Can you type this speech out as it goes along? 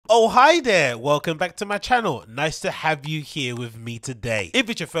Oh, hi there, welcome back to my channel. Nice to have you here with me today. If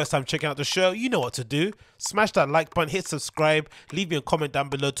it's your first time checking out the show, you know what to do. Smash that like button, hit subscribe, leave me a comment down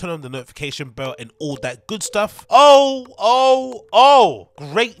below, turn on the notification bell and all that good stuff.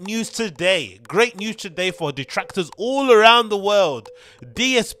 Great news today. Great news today for detractors all around the world.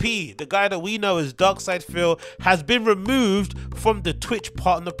 DSP, the guy that we know as DarkSidePhil, has been removed from the Twitch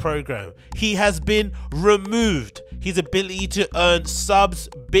partner program. He has been removed. His ability to earn subs,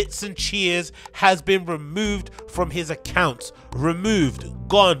 bits and cheers has been removed from his accounts. Removed,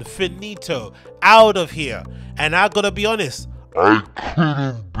 gone, finito, out of here. And I gotta be honest, I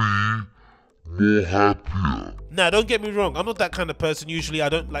couldn't be more happier. now, don't get me wrong, I'm not that kind of person. Usually, I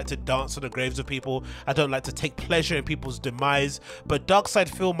don't like to dance on the graves of people. I don't like to take pleasure in people's demise. But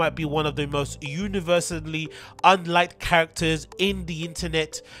DarkSidePhil might be one of the most universally unliked characters in the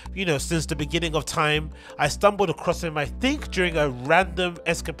internet, you know, since the beginning of time. I stumbled across him, I think, during a random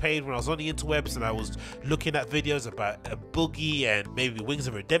escapade when I was on the interwebs and I was looking at videos about a Boogie and maybe Wings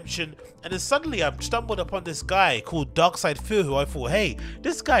of Redemption. And then suddenly I've stumbled upon this guy called DarkSidePhil, who I thought, hey,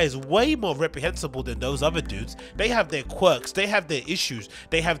 this guy is way more reprehensible than those other dudes. They have their quirks, they have their issues,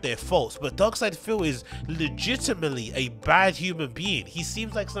 they have their faults, but DarkSidePhil is legitimately a bad human being. He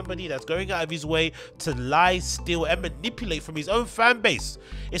seems like somebody that's going out of his way to lie, steal, and manipulate from his own fan base.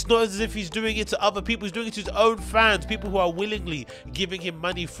 It's not as if he's doing it to other people, he's doing it to his own fans, people who are willingly giving him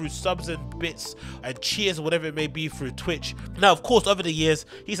money through subs and bits and cheers or whatever it may be through Twitch. Now, of course, over the years,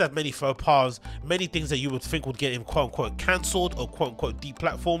 he's had many faux pas, many things that you would think would get him quote-unquote cancelled or quote-unquote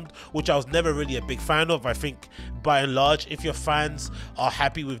deplatformed, which I was never really a big fan of. I think by and large, if your fans are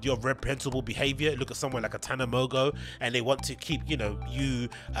happy with your reprehensible behavior, look at someone like a Tanamogo and they want to keep, you know, you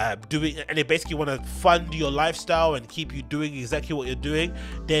doing, and they basically want to fund your lifestyle and keep you doing exactly what you're doing,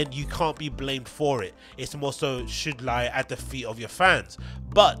 then you can't be blamed for it. It's more so should lie at the feet of your fans.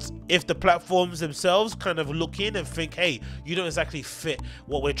 But if the platforms themselves kind of look in and think, hey, you don't exactly fit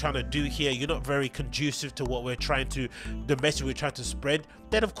what we're trying to do here, you're not very conducive to what we're trying to, the message we're trying to spread,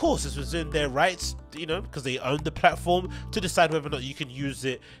 then of course it's within their rights, you know, because they own the platform, to decide whether or not you can use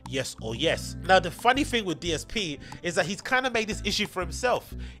it, yes or yes. Now, the funny thing with DSP is that he's kind of made this issue for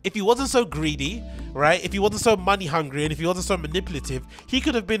himself. If he wasn't so greedy, right, if he wasn't so money hungry, and if he wasn't so manipulative, he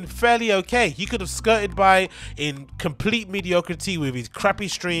could have been fairly okay. He could have skirted by in complete mediocrity with his crappy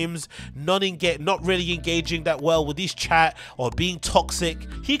streams, not really engaging that well with his chat or being toxic.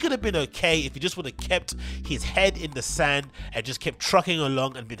 He could have been okay if he just would have kept his head in the sand and just kept trucking along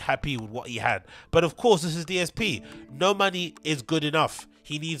and been happy with what he had. But of course, this is DSP. No money is good enough.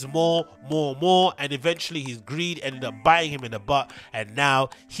 He needs more, and eventually his greed ended up biting him in the butt, and now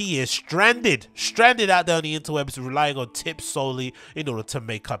he is stranded out there on the interwebs, relying on tips solely in order to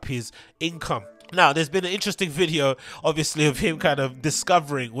make up his income. Now, there's been an interesting video, obviously, of him kind of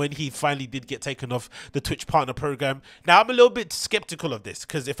discovering when he finally did get taken off the Twitch partner program. Now, I'm a little bit skeptical of this,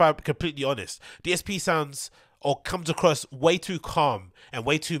 because if I'm completely honest, DSP sounds or comes across way too calm and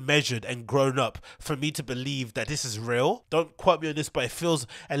way too measured and grown up for me to believe that this is real. Don't quote me on this, but it feels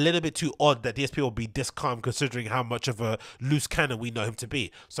a little bit too odd that DSP will be this calm considering how much of a loose cannon we know him to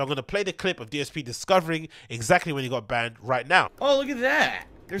be. So I'm going to play the clip of DSP discovering exactly when he got banned right now. Oh, look at that.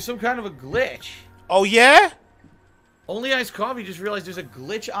 There's some kind of a glitch. Oh, yeah? Only Iced Coffee just realized there's a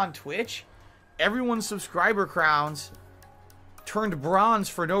glitch on Twitch. Everyone's subscriber crowns turned bronze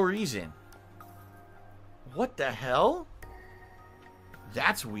for no reason. What the hell?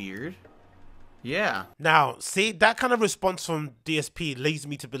 That's weird. Yeah. Now, see, that kind of response from DSP leads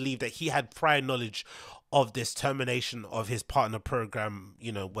me to believe that he had prior knowledge of this termination of his partner program,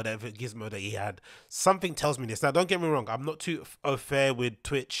 you know, whatever gizmo that he had. Something tells me this. Now, don't get me wrong, I'm not too au fait with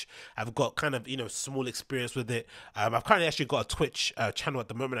Twitch. I've got kind of, you know, small experience with it. I've currently actually got a Twitch channel at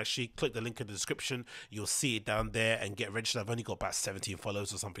the moment. Actually, click the link in the description. You'll see it down there and get registered. I've only got about 17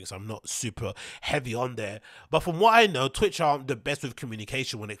 followers or something, so I'm not super heavy on there. But from what I know, Twitch aren't the best with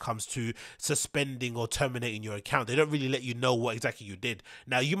communication when it comes to suspending or terminating your account. They don't really let you know what exactly you did.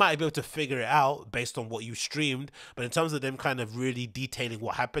 Now, you might be able to figure it out based on what you streamed, but in terms of them kind of really detailing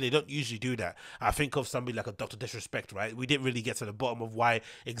what happened, they don't usually do that. I think of somebody like a Dr. Disrespect, right? We didn't really get to the bottom of why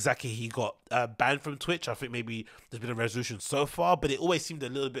exactly he got banned from Twitch. I think maybe there's been a resolution so far, but it always seemed a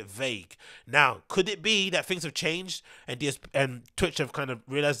little bit vague. Now, could it be that things have changed and Twitch have kind of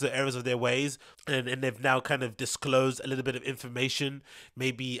realized the errors of their ways and they've now kind of disclosed a little bit of information?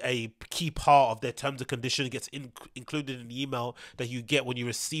 Maybe a key part of their terms and conditions gets included in the email that you get when you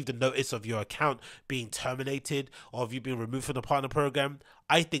receive the notice of your account being terminated or have you been removed from the partner program?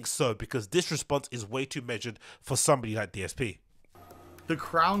 I think so, because this response is way too measured for somebody like DSP. The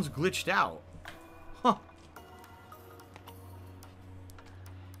crown's glitched out. Huh.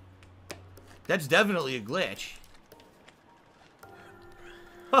 That's definitely a glitch.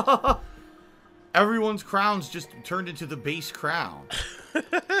 Everyone's crowns just turned into the base crown. There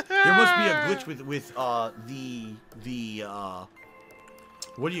must be a glitch with the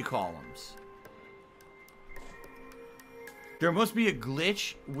what do you call them? There must be a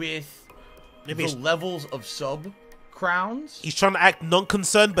glitch with the levels of sub crowns. He's trying to act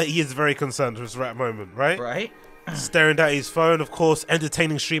non-concerned, but he is very concerned at this right moment, right? Right. Staring at his phone, of course,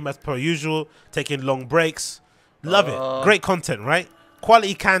 entertaining stream as per usual, taking long breaks. Love it. Great content, right?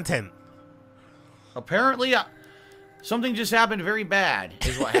 Quality content. Apparently, something just happened very bad,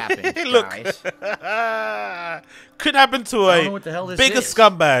 is what happened, Look. guys. Could happen to I don't know what the hell a this bigger is.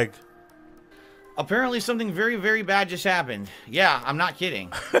 scumbag. Apparently, something very, very bad just happened. Yeah, I'm not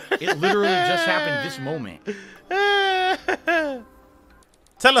kidding. It literally just happened this moment.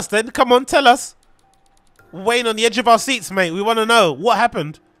 Tell us then. Come on, tell us. We're waiting on the edge of our seats, mate. We want to know what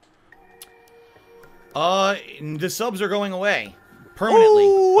happened. The subs are going away. Permanently.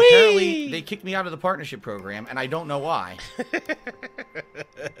 Ooh-wee. Apparently, they kicked me out of the partnership program, and I don't know why.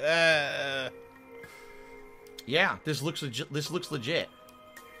 Yeah, this looks legit.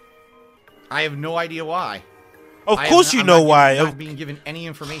 I have no idea why. Of course you know why. I'm not being given any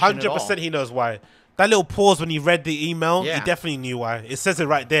information at all. 100% he knows why. That little pause when he read the email, Yeah. he definitely knew why. It says it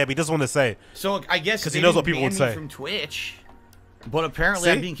right there, but he doesn't want to say. So I guess because he knows what people would me say from Twitch, but apparently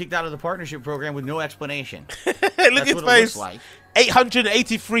See? I'm being kicked out of the partnership program with no explanation. Look That's at his what it looks face. like.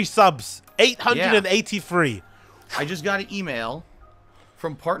 883 subs. 883. I just got an email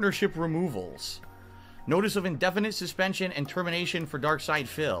from Partnership Removals. Notice of indefinite suspension and termination for Darkside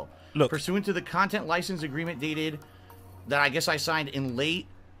Phil. Look. Pursuant to the content license agreement dated that I guess I signed in late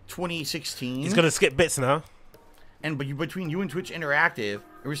 2016. He's going to skip bits now. And between you and Twitch Interactive,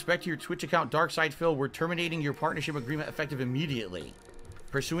 in respect to your Twitch account Darkside Phil, we're terminating your partnership agreement effective immediately.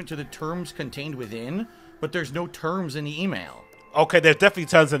 Pursuant to the terms contained within, but there's no terms in the email. Okay, there's definitely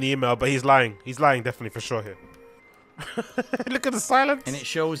terms in the email, but he's lying. He's lying definitely for sure here. Look at the silence. And it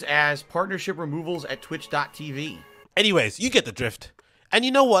shows as partnership removals at twitch.tv. Anyways, you get the drift. And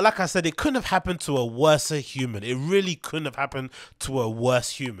you know what? Like I said, it couldn't have happened to a worse human. It really couldn't have happened to a worse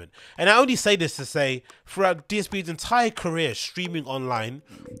human. And I only say this to say, throughout DSP's entire career streaming online,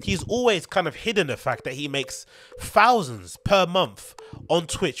 he's always kind of hidden the fact that he makes thousands per month on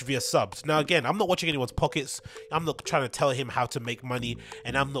Twitch via subs. Now, again, I'm not watching anyone's pockets. I'm not trying to tell him how to make money,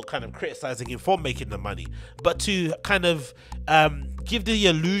 and I'm not kind of criticizing him for making the money. But to kind of give the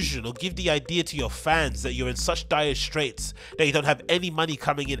illusion or give the idea to your fans that you're in such dire straits that you don't have any money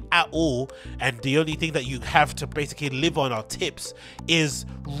coming in at all, and the only thing that you have to basically live on are tips, is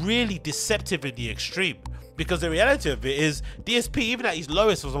really deceptive in the extreme. Because the reality of it is, DSP, even at his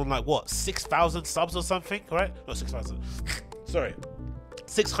lowest, was on like what, 6,000 subs or something, right? Not 6,000. Sorry.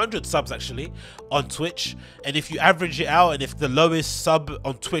 600 subs actually on Twitch, and if you average it out, and if the lowest sub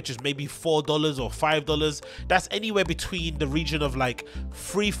on Twitch is maybe $4 or $5, that's anywhere between the region of like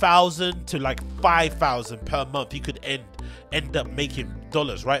 3,000 to like 5,000 per month. You could end up making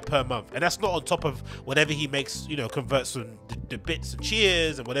dollars, right, per month. And that's not on top of whatever he makes, you know, converts from the bits and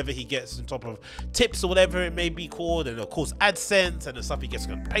cheers and whatever he gets on top of tips or whatever it may be called, and of course AdSense and the stuff he gets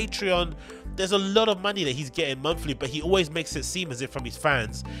on Patreon. There's a lot of money that he's getting monthly, but he always makes it seem as if from his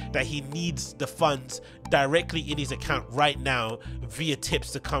fans that he needs the funds directly in his account right now via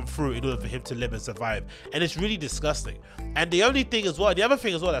tips to come through in order for him to live and survive. And it's really disgusting. And the only thing as well, the other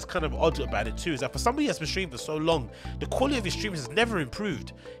thing as well that's kind of odd about it too, is that for somebody that's been streaming for so long, the quality of his streams has never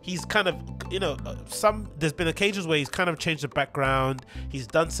improved. He's kind of, you know, there's been occasions where he's kind of changed the background, he's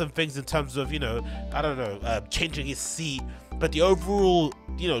done some things in terms of, you know, I don't know, changing his seat, but the overall,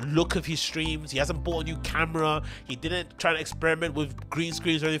 you know, look of his streams, he hasn't bought a new camera, he didn't try to experiment with green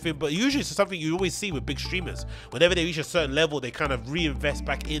screens or anything. But usually it's something you always see with big streamers. Whenever they reach a certain level, they kind of reinvest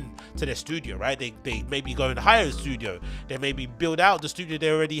back into their studio, right? They maybe go and hire a studio, they maybe build out the studio they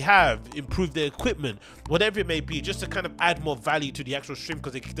already have, improve their equipment, whatever it may be, just to kind of add more value to the actual stream,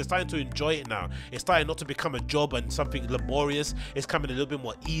 because they're starting to enjoy it now. It's starting not to become a job and something laborious. It's coming a little bit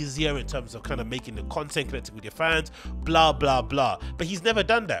more easier in terms of kind of making the content, connecting with your fans, blah blah blah. But he's never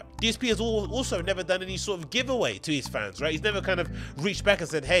done that. DSP has also never done any sort of giveaway to his fans, right? He's never kind of reached back and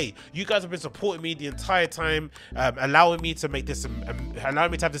said, hey, you guys have been supporting me the entire time, allowing me to make this,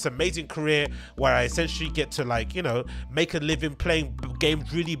 allowing me to have this amazing career where I essentially get to, like, you know, make a living playing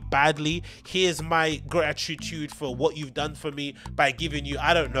games really badly. Here's my gratitude for what you've done for me by giving you,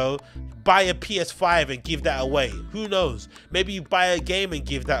 I don't know, buy a PS5 and give that away. Who knows? Maybe you buy a game and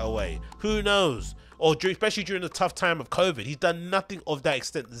give that away. Who knows? or especially during the tough time of COVID. He's done nothing of that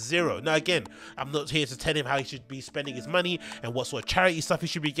extent, zero. Now again, I'm not here to tell him how he should be spending his money and what sort of charity stuff he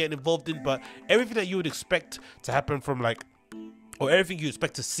should be getting involved in, but everything that you would expect to happen from like, or everything you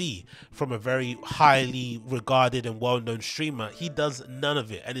expect to see from a very highly regarded and well-known streamer, he does none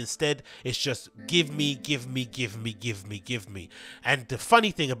of it. And instead, it's just give me, give me, give me, give me, give me. And the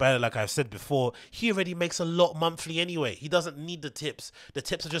funny thing about it, like I've said before, he already makes a lot monthly anyway. He doesn't need the tips. The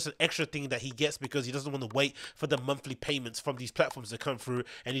tips are just an extra thing that he gets because he doesn't want to wait for the monthly payments from these platforms to come through,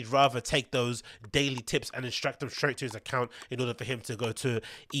 and he'd rather take those daily tips and extract them straight to his account in order for him to go to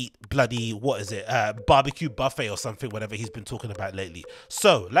eat bloody, what is it, barbecue buffet or something, whatever he's been talking about lately.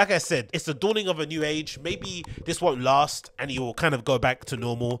 So like I said, it's the dawning of a new age. Maybe this won't last and he will kind of go back to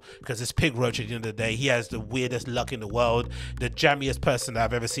normal, because this pig roach, at the end of the day, he has the weirdest luck in the world, the jammiest person that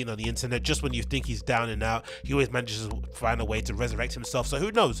I've ever seen on the internet. Just when you think he's down and out, he always manages to find a way to resurrect himself. So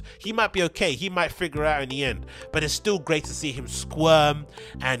who knows, he might be okay, he might figure out in the end. But it's still great to see him squirm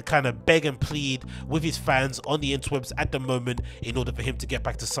and kind of beg and plead with his fans on the interwebs at the moment in order for him to get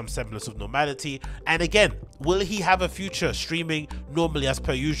back to some semblance of normality. And again, will he have a future streaming normally as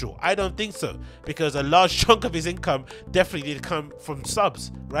per usual? I don't think so, because a large chunk of his income definitely did come from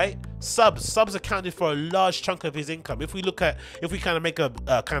subs, right? Subs accounted for a large chunk of his income. If we kind of make a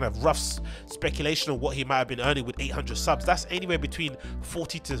kind of rough speculation on what he might have been earning with 800 subs, that's anywhere between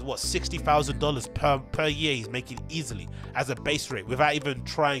 $40,000 to what, $60,000 per year he's making easily as a base rate without even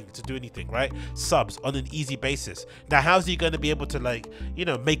trying to do anything, right? Subs on an easy basis. Now how's he going to be able to, like, you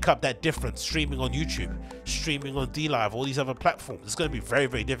know, make up that difference streaming on YouTube, streaming on DLive, all these other platforms? It's going to be very,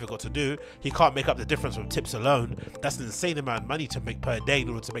 very difficult to do. He can't make up the difference from tips alone. That's an insane amount of money to make per day in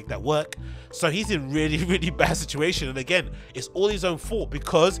order to make that work. So he's in really, really bad situation. And again, it's all his own fault,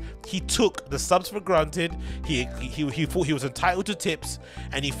 because he took the subs for granted. He thought he was entitled to tips,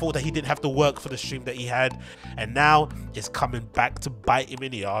 and he thought that he didn't have to work for the stream that he had, and now it's coming back to bite him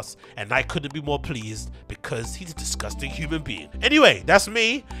in the ass. And I couldn't be more pleased, because he's a disgusting human being. Anyway, that's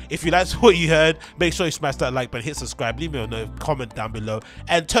me. If you liked what you heard, make sure you smash that like button, hit subscribe, leave me a comment down below,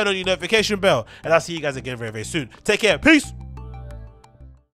 and turn on your notification bell. And I'll see you guys again very, very soon. Take care. Peace.